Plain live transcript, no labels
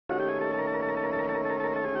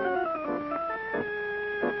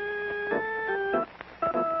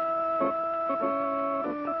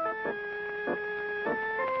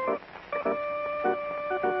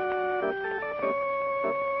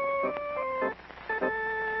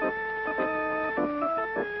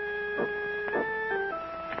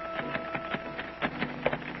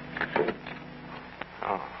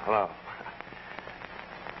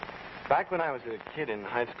Back when I was a kid in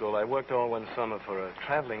high school, I worked all one summer for a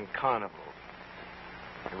traveling carnival.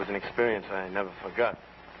 It was an experience I never forgot.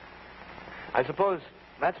 I suppose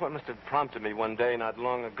that's what must have prompted me one day not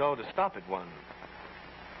long ago to stop at one.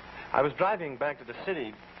 I was driving back to the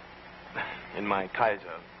city in my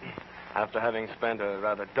Kaiser after having spent a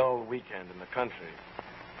rather dull weekend in the country,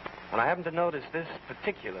 when I happened to notice this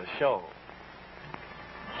particular show.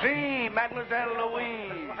 See Mademoiselle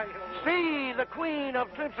Louise. See the Queen of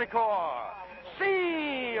Clipsicore.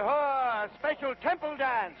 See her special temple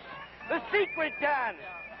dance, the secret dance,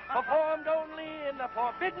 performed only in the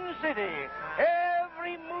Forbidden City.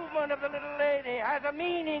 Every movement of the little lady has a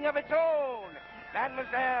meaning of its own.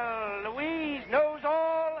 Mademoiselle Louise knows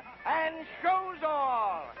all and shows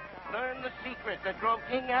all. Learn the secret that drove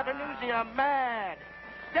King Andalusia mad.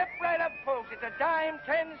 Step right up, folks. It's a dime,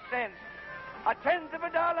 10 cents. A tenth of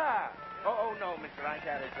a dollar. Oh, no, mister, I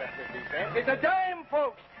can't accept 50 cents. It's a dime,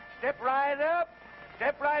 folks. Step right up.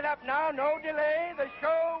 Step right up now. No delay. The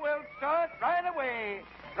show will start right away.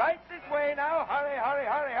 Right this way now. Hurry, hurry,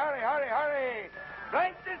 hurry, hurry, hurry, hurry.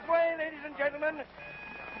 Right this way, ladies and gentlemen.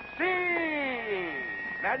 See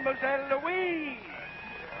Mademoiselle Louise.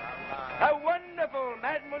 A wonderful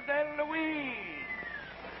Mademoiselle Louise.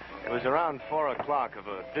 It was around 4 o'clock of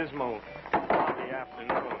a dismal, foggy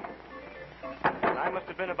afternoon. And I must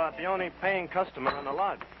have been about the only paying customer on the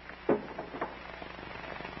lot.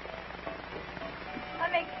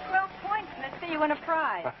 That makes 12 points, mister. You win a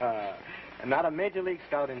prize. Not a Major League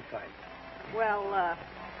Scout in sight. Well,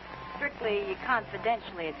 strictly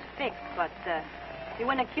confidentially, it's fixed, but you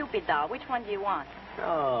win a Cupid doll. Which one do you want?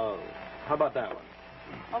 Oh, how about that one?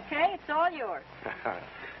 Okay, it's all yours.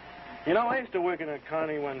 You know, I used to work in a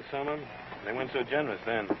carny one summer. They weren't so generous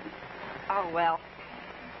then. Oh, well,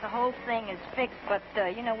 the whole thing is fixed, but,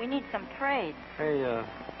 you know, we need some trade. Hey, you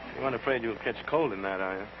aren't afraid you'll catch cold in that,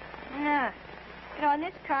 are you? Nah. You know, in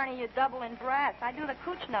this carny, you double in brass. I do the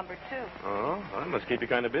cooch number, too. Oh, well, that must keep you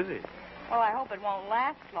kind of busy. Well, I hope it won't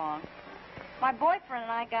last long. My boyfriend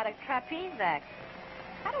and I got a trapeze act.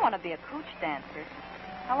 I don't want to be a cooch dancer.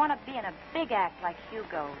 I want to be in a big act like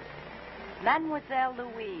Hugo's. Mademoiselle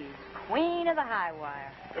Louise, Queen of the High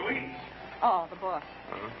Wire. Louise. Oh, the boss.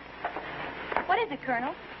 Uh-huh. What is it,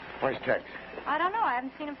 Colonel? Where's Tex? I don't know. I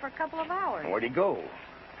haven't seen him for a couple of hours. Where'd he go?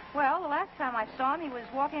 Well, the last time I saw him, he was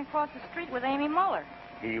walking across the street with Amy Muller.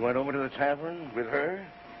 He went over to the tavern with her?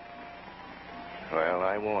 Well,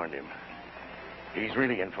 I warned him. He's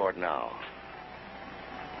really in for it now.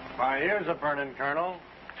 My ears are burning, Colonel.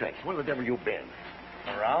 Tex, where the devil you been?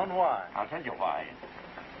 Around why? I'll tell you why.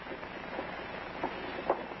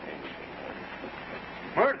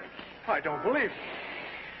 Murder? I don't believe it.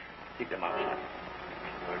 Keep them out shut.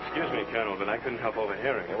 Excuse me, Colonel, but I couldn't help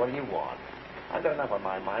overhearing. What do you want? I've got enough on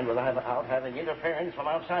my mind without having interference from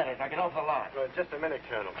outsiders. Now get off the lot. Just a minute,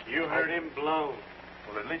 Colonel. You heard him blow.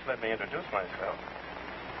 Well, at least let me introduce myself.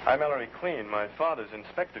 I'm Ellery Queen. My father's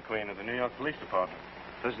Inspector Queen of the New York Police Department.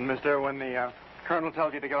 Listen, mister, when the colonel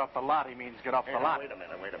tells you to get off the lot, he means get off the lot. Wait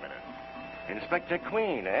a minute. Inspector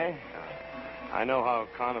Queen, eh? I know how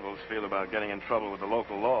carnivals feel about getting in trouble with the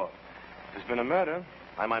local law. If there's been a murder,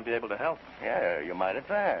 I might be able to help. Yeah, you might at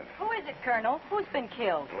that. Who is it, Colonel? Who's been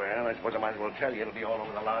killed? Well, I suppose I might as well tell you. It'll be all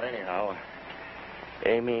over the lot anyhow.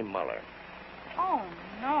 Amy Muller. Oh,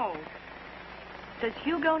 no. Does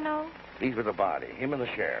Hugo know? He's with the body. Him and the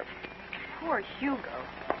sheriff. Poor Hugo.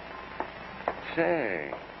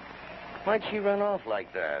 Say, why'd she run off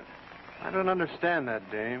like that? I don't understand that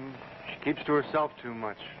dame. She keeps to herself too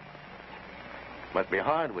much. Must be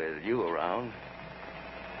hard with you around.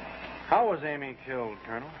 How was Amy killed,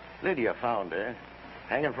 Colonel? Lydia found her,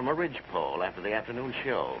 hanging from a ridgepole after the afternoon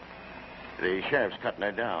show. The sheriff's cutting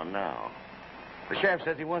her down now. The sheriff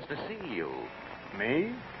says he wants to see you.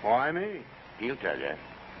 Me? Why me? He'll tell you.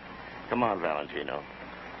 Come on, Valentino.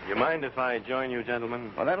 You mind if I join you,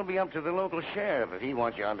 gentlemen? Well, that'll be up to the local sheriff if he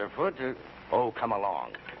wants you underfoot to... Oh, come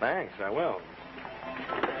along. Thanks, I will.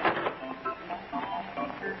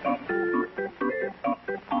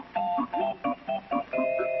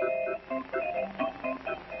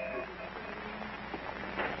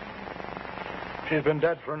 She's been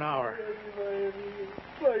dead for an hour.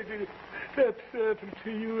 Why did that happen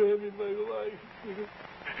to you, Annie, my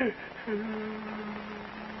life?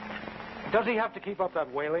 Does he have to keep up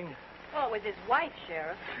that wailing? Oh, it was his wife,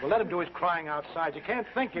 Sheriff. Well, let him do his crying outside. You can't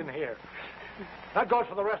think in here. That goes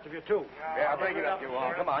for the rest of you, too. Yeah, break it up, you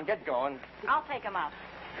all. Come on, get going. I'll take him out.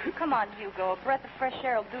 Come on, Hugo. A breath of fresh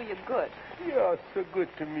air will do you good. You're so good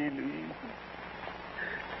to me, Louise.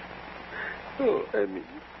 Oh, Annie.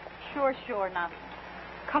 Sure. Now,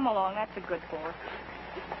 come along. That's a good boy.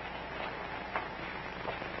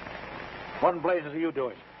 What in blazes are you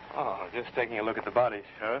doing? Oh, just taking a look at the bodies,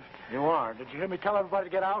 Sheriff. You are. Did you hear me tell everybody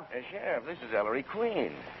to get out? Sheriff, this is Ellery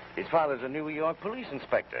Queen. His father's a New York police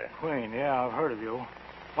inspector. Queen, yeah, I've heard of you.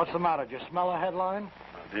 What's the matter? Did you smell a headline?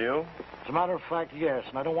 Do you? As a matter of fact, yes,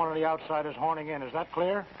 and I don't want any outsiders horning in. Is that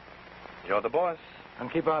clear? You're the boss. Then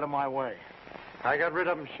keep out of my way. I got rid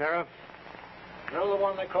of him, Sheriff. You're the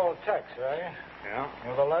one they call Tex, eh? Yeah?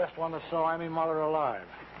 You're the last one that saw Amy Muller alive.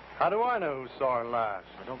 How do I know who saw her last?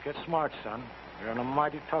 Now, don't get smart, son. You're in a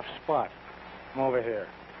mighty tough spot. Come over here.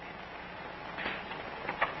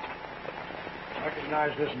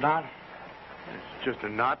 Recognize this knot? It's just a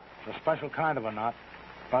knot. It's a special kind of a knot.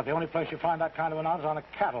 About the only place you find that kind of a knot is on a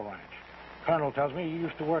cattle ranch. Colonel tells me you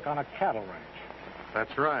used to work on a cattle ranch.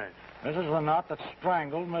 That's right. This is the knot that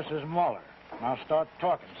strangled Mrs. Muller. Now start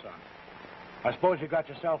talking, son. I suppose you got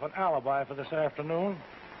yourself an alibi for this afternoon?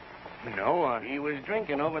 No, He was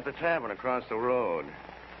drinking over at the tavern across the road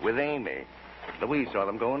with Amy. Louise saw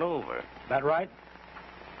them going over. That right?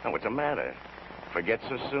 Now, what's the matter? Forget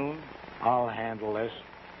so soon? I'll handle this.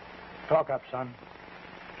 Talk up, son.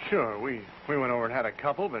 Sure, we went over and had a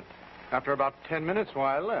couple, but after about 10 minutes,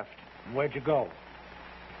 why, I left. And where'd you go?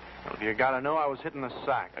 Well, you gotta know I was hitting the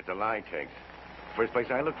sack. That's a lie, Tex. First place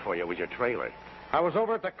I looked for you was your trailer. I was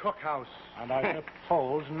over at the cookhouse. And I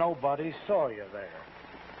suppose nobody saw you there.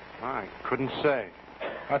 I couldn't say.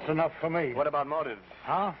 That's enough for me. What about motive?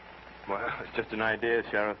 Huh? Well, it's just an idea,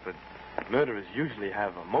 Sheriff, but murderers usually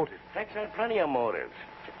have a motive. Tex had plenty of motives.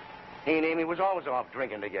 He and Amy was always off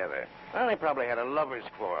drinking together. Well, they probably had a lover's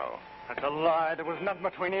quarrel. That's a lie. There was nothing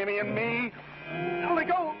between Amy and me. Oh, let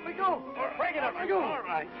go. Let go. Break it up. Let go. All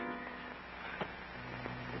right.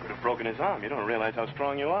 You could have broken his arm. You don't realize how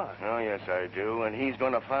strong you are. Oh, yes, I do, and he's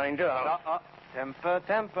going to find out. Temper,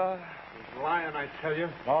 temper. He's lying, I tell you.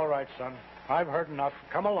 All right, son. I've heard enough.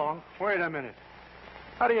 Come along. Wait a minute.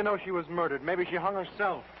 How do you know she was murdered? Maybe she hung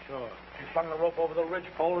herself. Sure. She slung the rope over the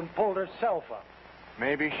ridgepole and pulled herself up.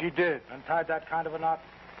 Maybe she did. And tied that kind of a knot?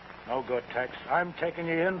 No good, Tex. I'm taking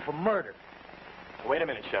you in for murder. Wait a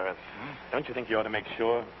minute, Sheriff. Don't you think you ought to make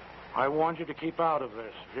sure? I warned you to keep out of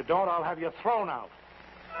this. If you don't, I'll have you thrown out.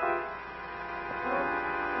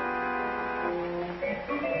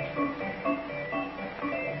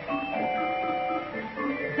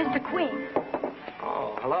 Mr. Queen,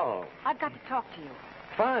 Oh, hello. I've got to talk to you.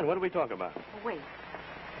 Fine. What do we talk about? Oh, wait.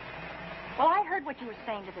 Well, I heard what you were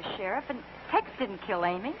saying to the sheriff, and Tex didn't kill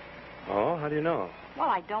Amy. Oh, how do you know? Well,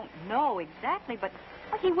 I don't know exactly, but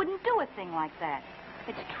he wouldn't do a thing like that.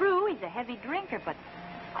 It's true, he's a heavy drinker, but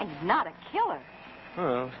he's not a killer.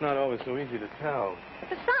 Well, it's not always so easy to tell.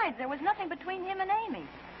 Besides, there was nothing between him and Amy.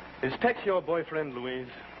 Is Tex your boyfriend, Louise?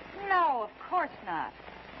 No, of course not.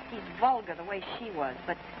 He's vulgar the way she was,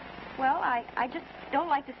 but, well, I just don't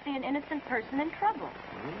like to see an innocent person in trouble.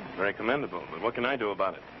 Very commendable, but what can I do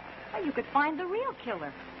about it? Well, you could find the real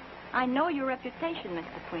killer. I know your reputation,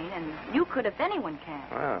 Mr. Queen, and you could if anyone can.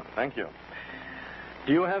 Well, thank you.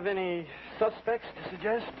 Do you have any suspects to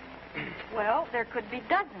suggest? Well, there could be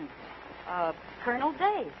dozens. Colonel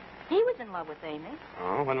Dave. He was in love with Amy.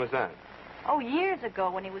 Oh, when was that? Oh, years ago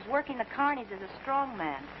when he was working the carnies as a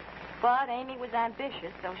strongman. But Amy was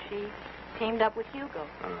ambitious, so she teamed up with Hugo.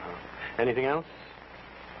 Uh-huh. Anything else?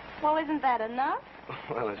 Well, isn't that enough?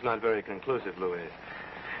 Well, it's not very conclusive, Louise.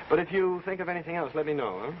 But if you think of anything else, let me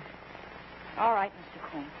know, huh? All right, Mr.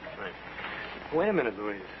 Queen. Right. Wait a minute,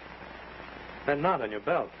 Louise. That knot on your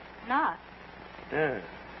belt. Not. Yeah.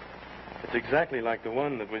 It's exactly like the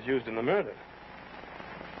one that was used in the murder.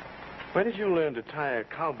 Where did you learn to tie a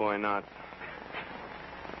cowboy knot?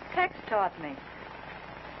 Tex taught me.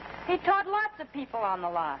 He taught lots of people on the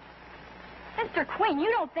lot. Mr. Queen,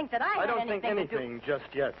 you don't think that I had don't think anything to do... anything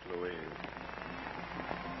just yet, Louise.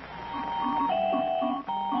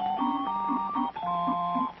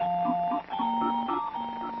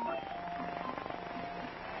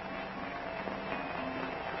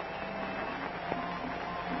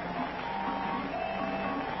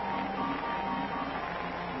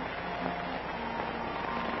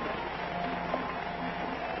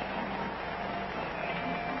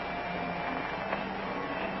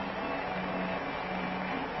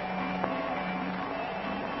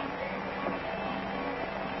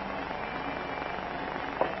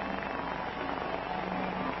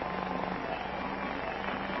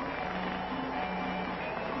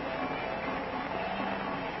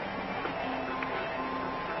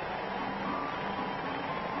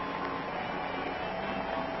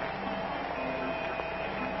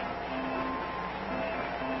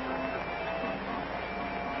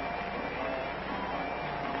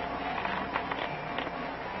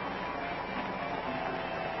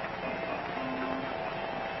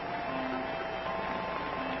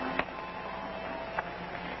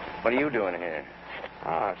 What are you doing here?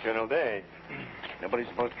 Ah, Colonel Day. Nobody's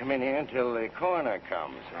supposed to come in here until the coroner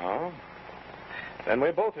comes. Oh? Then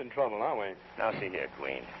we're both in trouble, aren't we? Now, see here,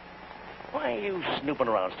 Queen. Why are you snooping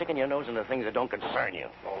around, sticking your nose into things that don't concern you?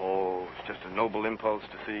 Oh, it's just a noble impulse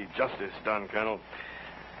to see justice done, Colonel.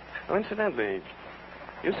 Oh, incidentally,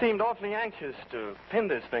 you seemed awfully anxious to pin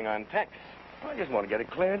this thing on Tex. I just want to get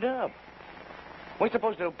it cleared up. We're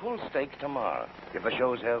supposed to pull stakes tomorrow. If the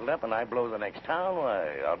show's held up and I blow the next town,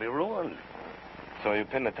 why, I'll be ruined. So you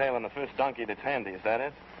pin the tail on the first donkey that's handy, is that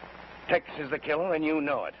it? Tex is the killer, and you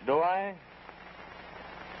know it. Do I?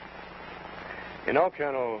 You know,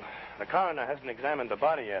 Colonel, the coroner hasn't examined the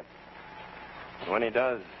body yet. When he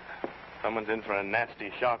does, someone's in for a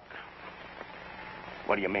nasty shock.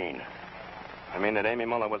 What do you mean? I mean that Amy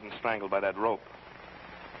Muller wasn't strangled by that rope.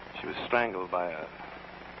 She was strangled by a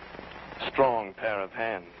strong pair of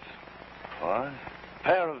hands. What? A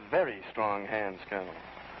pair of very strong hands, Colonel.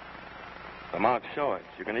 The marks show it.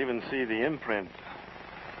 You can even see the imprint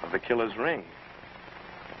of the killer's ring.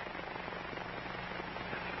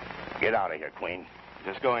 Get out of here, Queen.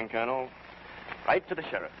 Just going, Colonel. Right to the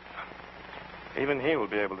sheriff. Even he will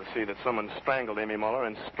be able to see that someone strangled Amy Muller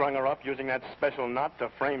and strung her up using that special knot to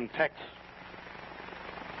frame Tex.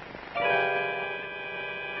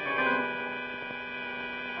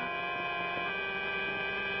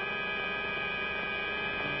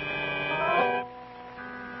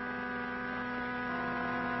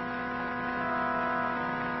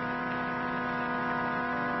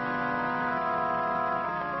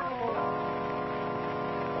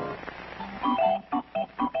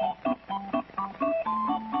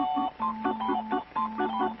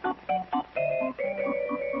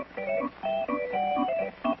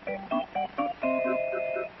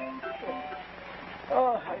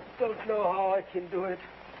 Can do it.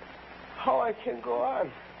 How I can go on?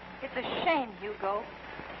 It's a shame, Hugo.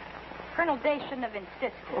 Colonel Day shouldn't have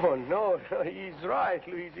insisted. Oh, no, he's right,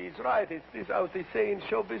 Louise, he's right. It's this how they say in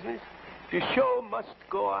show business. The show must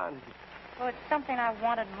go on. Oh, it's something I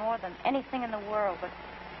wanted more than anything in the world, but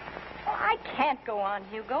I can't go on,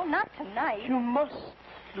 Hugo. Not tonight. You must,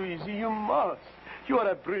 Louise, you must. You are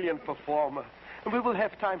a brilliant performer. And we will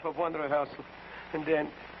have time for one rehearsal. And then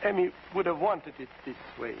Emmy would have wanted it this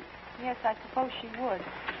way. Yes, I suppose she would.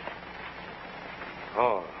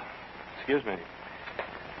 Oh, excuse me.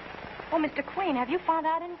 Oh, Mr. Queen, have you found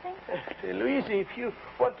out anything? Louise, if you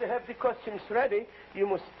want to have the costumes ready, you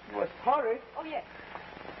must hurry. Oh, yes.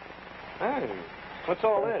 Hey, what's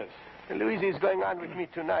all this? Louise is going on with me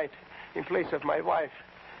tonight in place of my wife.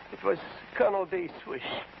 It was Colonel Day's wish.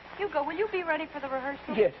 Hugo, will you be ready for the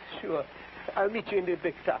rehearsal? Yes, sure. I'll meet you in the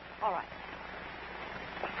big top. All right.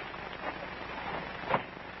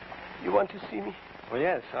 You want to see me? Well,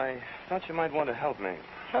 yes, I thought you might want to help me.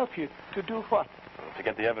 Help you to do what? Well, to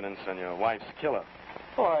get the evidence on your wife's killer.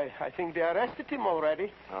 Oh, I think they arrested him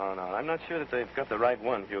already. Oh, no, I'm not sure that they've got the right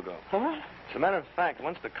one, Hugo. Huh? As a matter of fact,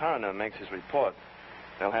 once the coroner makes his report,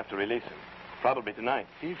 they'll have to release him. Probably tonight.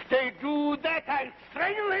 If they do that, I'll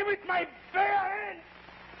strangle him with my bare hands.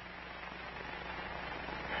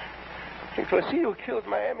 It was he who killed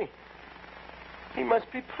my Emmy. He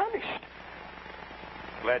must be punished.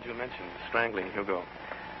 Glad you mentioned strangling, Hugo.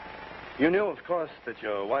 You knew, of course, that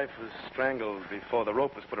your wife was strangled before the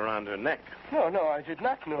rope was put around her neck. No, I did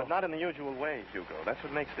not know. But not in the usual way, Hugo. That's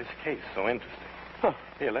what makes this case so interesting. Huh.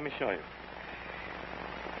 Here, let me show you.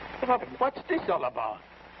 What's this all about?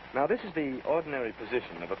 Now, this is the ordinary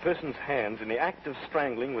position of a person's hands in the act of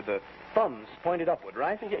strangling with the thumbs pointed upward,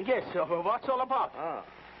 right? Yes, what's all about? Ah,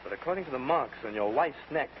 but according to the marks on your wife's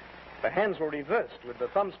neck, the hands were reversed with the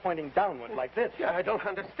thumbs pointing downward like this. Yeah, I don't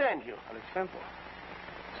understand you. Well, it's simple.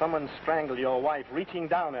 Someone strangled your wife, reaching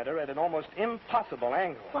down at her at an almost impossible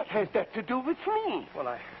angle. What has that to do with me? Well,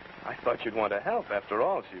 I thought you'd want to help. After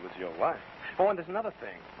all, she was your wife. Oh, and there's another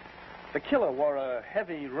thing. The killer wore a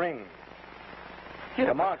heavy ring. Yeah,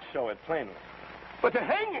 the marks show it plainly. But the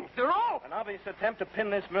hangings, they're all... An obvious attempt to pin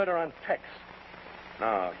this murder on Tex.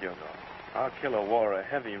 No, Hugo. Our killer wore a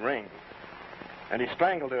heavy ring. And he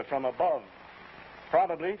strangled her from above.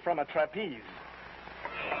 Probably from a trapeze.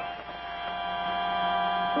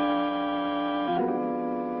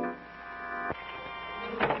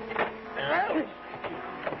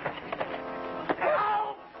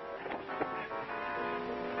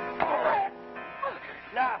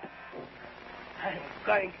 Now, I'm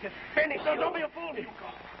going to finish you. Don't be a fool, Hugo.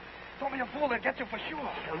 Don't be a fool. They'll get you for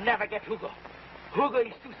sure. You'll never get Hugo. Hugo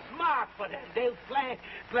is too smart for them. They'll plan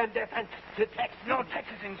death and to Tex. No, Tex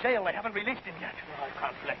is in jail. They haven't released him yet. Oh, I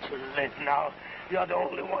can't let you live now. You're the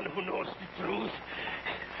only one who knows the truth.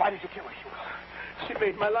 Why did you kill her, Hugo? She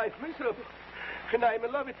made my life miserable. And I'm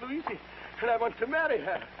in love with Louise, and I want to marry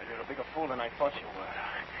her. You're a bigger fool than I thought you were.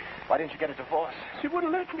 Why didn't you get a divorce? She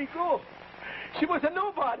wouldn't let me go. She was a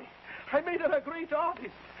nobody. I made her a great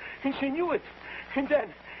artist, and she knew it. And then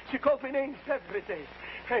she called me names every day.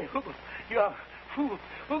 Hey, Hugo, you are a fool.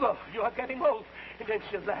 Hugo, you are getting old. And then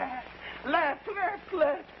she laughed,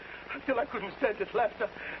 until I couldn't stand that laughter.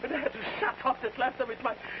 And I had to shut off that laughter with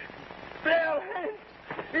my bare hands.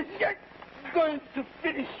 It's just going to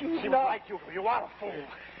finish you She now. was like you. You are a fool.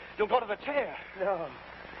 You'll go to the chair.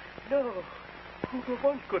 No. Hugo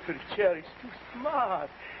won't go to the chair. It's too smart.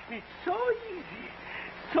 It's so easy.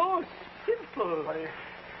 So simple.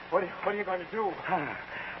 What are you going to do?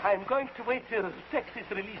 I'm going to wait till Tex is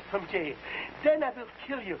released from jail. Then I will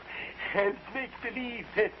kill you and make believe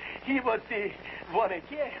that he was the one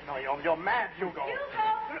again. No, you're mad, Hugo.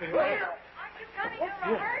 Hugo! Aren't you coming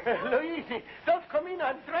to rehearsal? Louise, don't come in.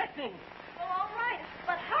 I'm dressing. Well, all right,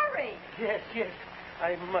 but hurry. Yes.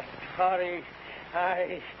 I must hurry.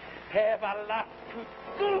 I have a lot to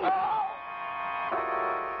do.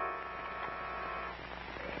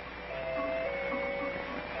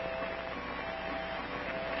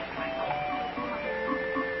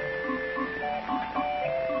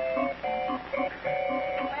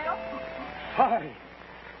 Hurry.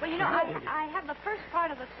 Well, you know, I have the first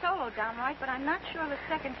part of the solo down right, but I'm not sure of the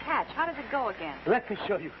second catch. How does it go again? Let me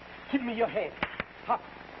show you. Give me your hand. Hop.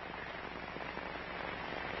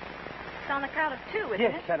 It's on the count of two, isn't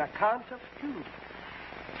Yes, it? and a count of two.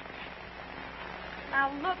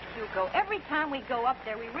 Now, look, Hugo, every time we go up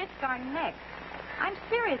there, we risk our necks. I'm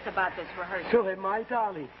serious about this rehearsal. So am I,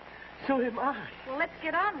 darling. So am I. Well, let's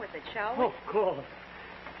get on with it, shall we? Of course.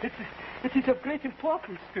 It is of great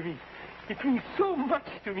importance to me. It means so much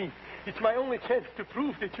to me. It's my only chance to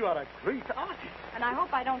prove that you are a great artist. And I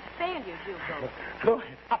hope I don't fail you, Hugo. Go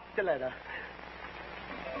ahead, up the ladder.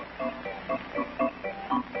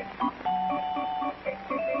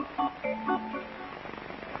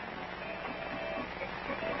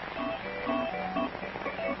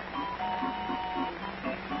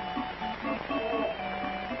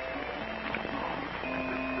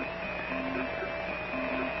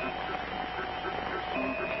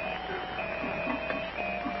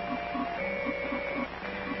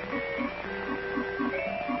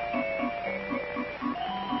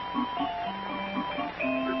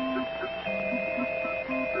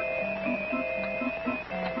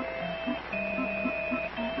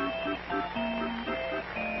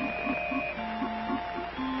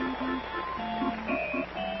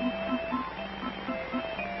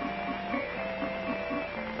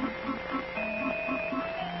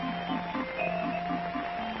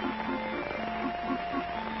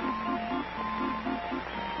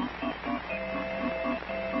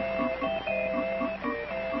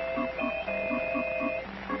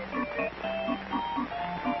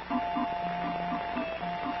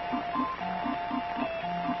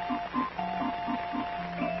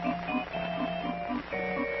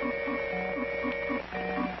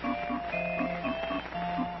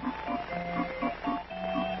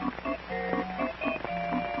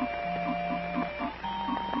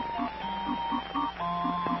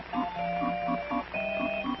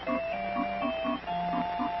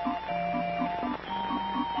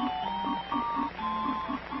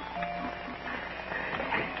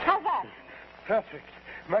 Perfect.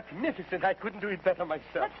 Magnificent. I couldn't do it better myself.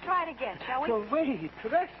 Let's try it again, shall we? So wait,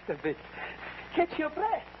 rest a bit. Catch your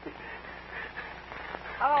breath.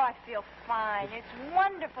 Oh, I feel fine. It's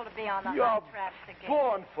wonderful to be on the You're high traps again.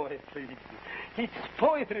 born for it, Louise. It's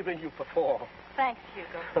poetry when you perform. Thanks,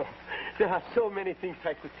 Hugo. There are so many things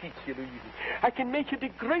I could teach you, Louise. I can make you the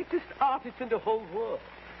greatest artist in the whole world.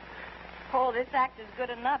 Oh, this act is good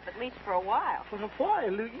enough, at least for a while. For a while,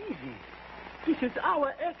 Louise. This is our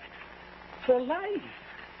act. For life.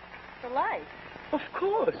 For life? Of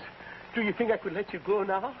course. Do you think I could let you go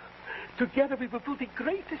now? Together we will do the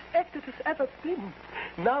greatest act that has ever been.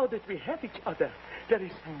 Now that we have each other, there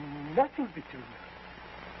is nothing between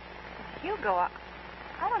us. Hugo,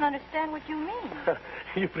 I don't understand what you mean.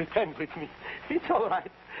 You pretend with me. It's all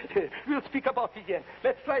right. We'll speak about it again.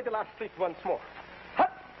 Let's try the last trick once more. Huh?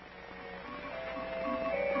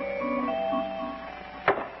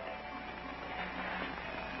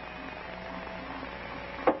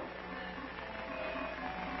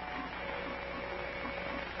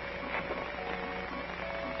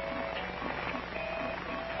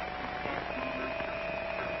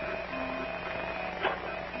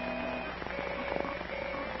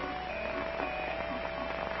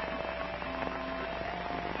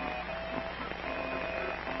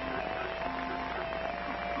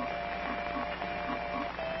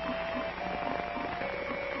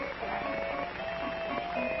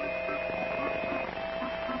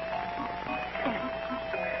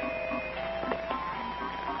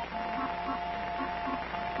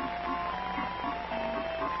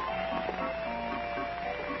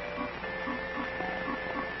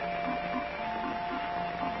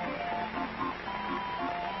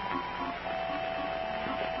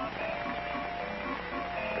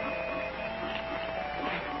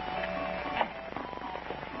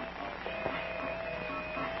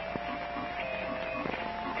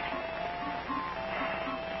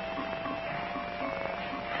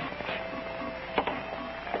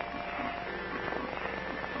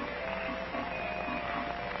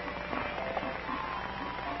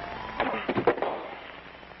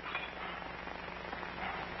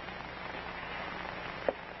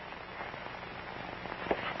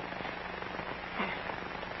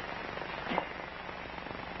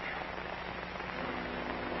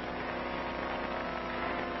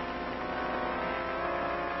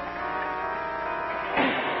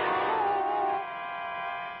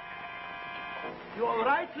 You all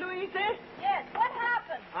right, Louise? Yes, what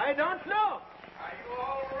happened? I don't know. Are you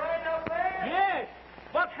all right up there? Yes.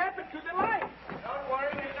 What happened to the lights? Don't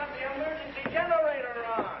worry, we got the emergency generator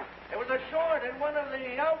on. There was a short in one of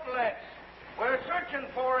the outlets. We're searching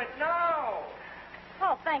for it now.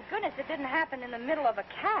 Oh, thank goodness it didn't happen in the middle of a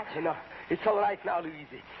catch. No, it's all right now, Louise.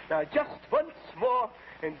 Now, just once more,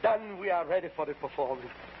 and then we are ready for the performance.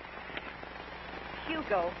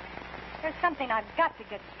 Hugo, there's something I've got to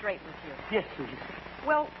get straight with you. Yes, Louise.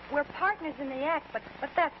 Well, we're partners in the act, but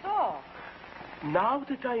that's all. Now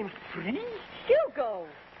that I'm free? Hugo!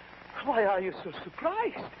 Why are you so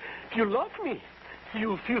surprised? You love me.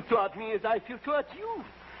 You feel toward me as I feel toward you.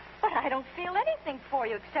 But I don't feel anything for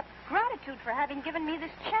you except gratitude for having given me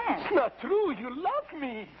this chance. It's not true. You love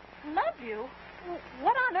me. Love you?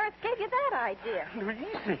 What on earth gave you that idea?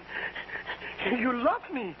 Louise, you love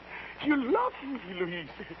me. You love me, Louise.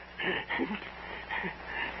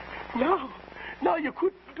 Now you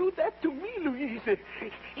couldn't do that to me, Louise.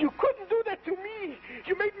 You couldn't do that to me.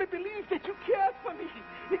 You made me believe that you cared for me.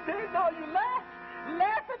 And then now you laugh.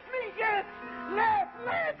 Laugh at me, yes.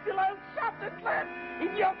 Laugh till I'm shot and laugh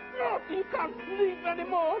in your throat. You can't sleep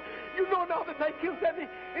anymore. You know now that I killed Annie,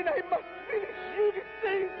 and I must finish you this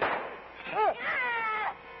thing.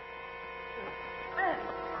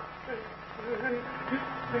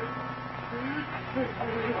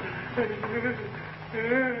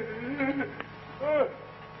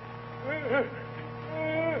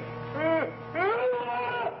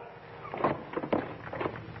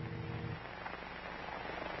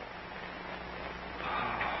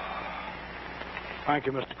 Thank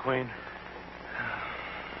you, Mr. Queen.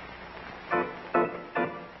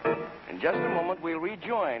 In just a moment, we'll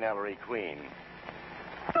rejoin Ellery Queen.